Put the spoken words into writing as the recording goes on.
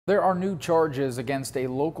There are new charges against a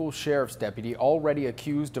local sheriff's deputy already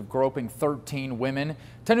accused of groping 13 women.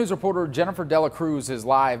 10 News reporter Jennifer Dela Cruz is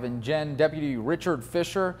live. And Jen, Deputy Richard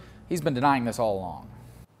Fisher, he's been denying this all along.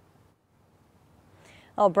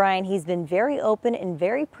 Oh, Brian, he's been very open and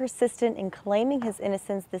very persistent in claiming his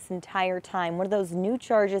innocence this entire time. One of those new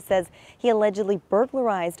charges says he allegedly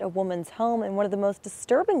burglarized a woman's home. And one of the most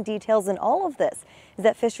disturbing details in all of this is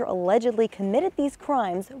that Fisher allegedly committed these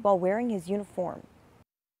crimes while wearing his uniform.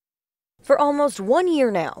 For almost 1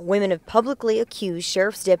 year now, women have publicly accused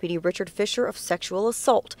Sheriff's Deputy Richard Fisher of sexual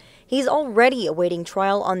assault. He's already awaiting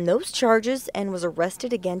trial on those charges and was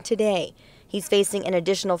arrested again today. He's facing an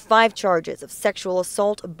additional 5 charges of sexual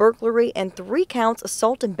assault, burglary, and 3 counts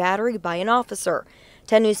assault and battery by an officer.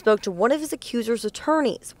 10 News spoke to one of his accuser's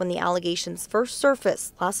attorneys when the allegations first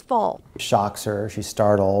surfaced last fall. Shocks her, she's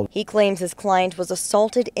startled. He claims his client was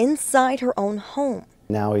assaulted inside her own home.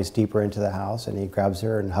 Now he's deeper into the house and he grabs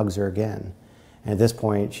her and hugs her again. And at this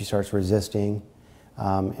point, she starts resisting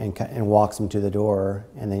and walks him to the door.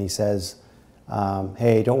 And then he says,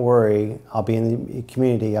 hey, don't worry, I'll be in the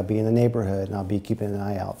community, I'll be in the neighborhood, and I'll be keeping an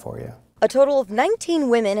eye out for you. A total of 19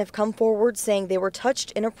 women have come forward saying they were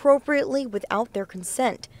touched inappropriately without their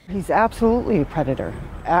consent. He's absolutely a predator.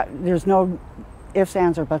 There's no ifs,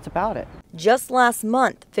 ands, or buts about it. Just last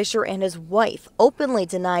month, Fisher and his wife openly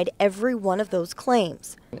denied every one of those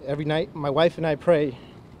claims. Every night, my wife and I pray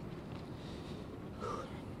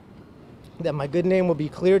that my good name will be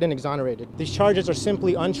cleared and exonerated. These charges are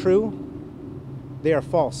simply untrue. They are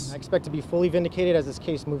false. I expect to be fully vindicated as this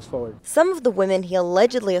case moves forward. Some of the women he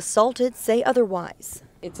allegedly assaulted say otherwise.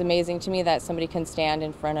 It's amazing to me that somebody can stand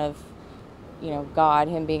in front of, God,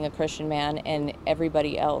 him being a Christian man, and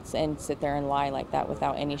everybody else, and sit there and lie like that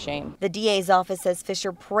without any shame. The DA's office says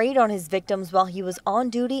Fisher preyed on his victims while he was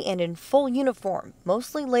on duty and in full uniform,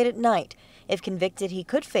 mostly late at night. If convicted, he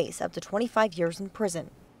could face up to 25 years in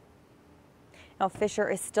prison. Now, Fisher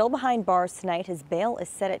is still behind bars tonight. His bail is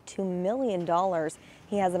set at $2 million.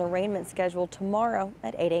 He has an arraignment scheduled tomorrow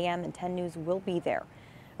at 8 a.m. and 10 News will be there.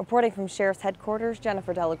 Reporting from Sheriff's Headquarters,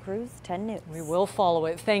 Jennifer Dela Cruz, 10 News. We will follow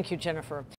it. Thank you, Jennifer.